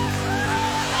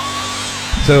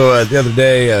So the other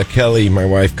day, Kelly, my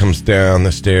wife, comes down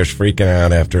the stairs freaking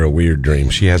out after a weird dream.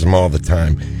 She has them all the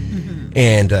time. Mm-hmm.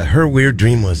 And her weird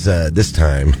dream was this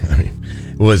time,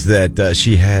 was that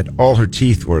she had all her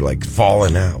teeth were like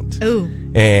falling out. Ooh.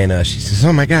 And she says,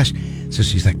 oh my gosh. So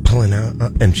she's like pulling out,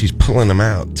 and she's pulling them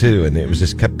out too. And it was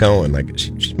just kept going. Like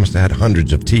she must have had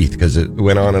hundreds of teeth because it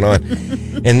went on and on.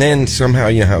 And then somehow,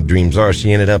 you know how dreams are,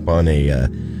 she ended up on a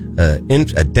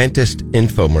dentist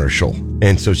infomercial.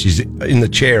 And so she's in the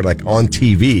chair, like on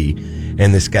TV,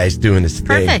 and this guy's doing this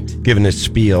thing, giving this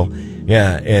spiel.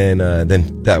 Yeah, and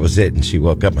then that was it. And she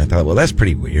woke up, and I thought, well, that's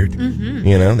pretty weird. Mm-hmm.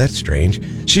 You know, that's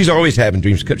strange. She's always having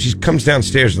dreams. She comes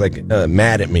downstairs, like,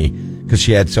 mad at me because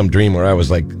she had some dream where I was,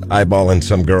 like, eyeballing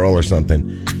some girl or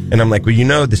something. And I'm like, well, you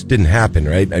know this didn't happen,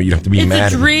 right? You don't have to be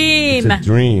mad. It's a dream. It's a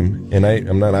dream. And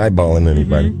I'm not eyeballing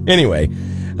anybody. Mm-hmm. Anyway.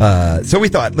 So we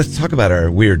thought, let's talk about our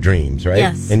weird dreams, right?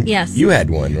 Yes, and yes. You had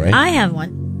one, right? I have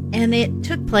one, and it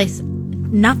took place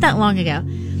not that long ago.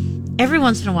 Every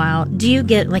once in a while, do you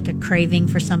get like a craving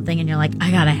for something, and you're like, I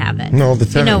gotta have it? No, all the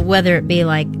time. You know, whether it be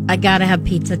like, I gotta have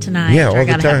pizza tonight. Yeah, or all I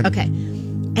gotta the time. Okay.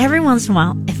 Every once in a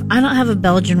while, if I don't have a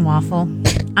Belgian waffle,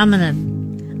 I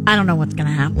don't know what's gonna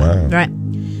happen. Wow. Right?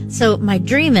 So my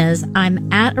dream is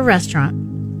I'm at a restaurant,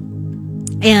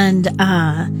 and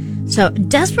so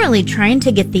desperately trying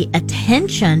to get the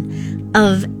attention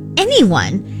of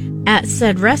anyone at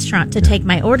said restaurant to take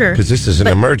my order. Because this is an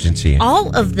emergency.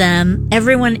 All of them,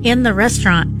 everyone in the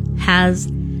restaurant has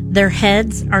their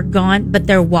heads are gone, but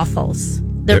they're waffles.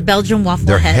 They're Belgian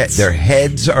waffle heads. Their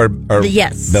heads are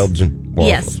yes. Belgian waffles.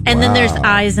 Yes, and then there's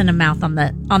eyes and a mouth on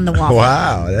the waffle.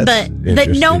 Wow, that's but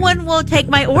no one will take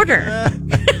my order.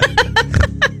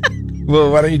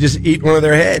 Well, why don't you just eat one of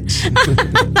their heads?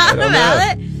 Thought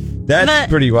about it. That's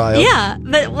pretty wild. Yeah,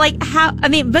 but like how? I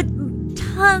mean, but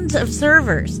tons of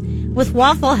servers with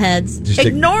waffle heads just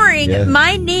ignoring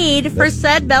my need for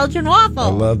said Belgian waffle. I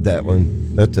love that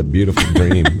one. That's a beautiful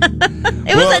dream.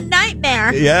 It was a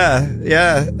nightmare. Yeah.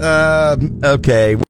 Okay.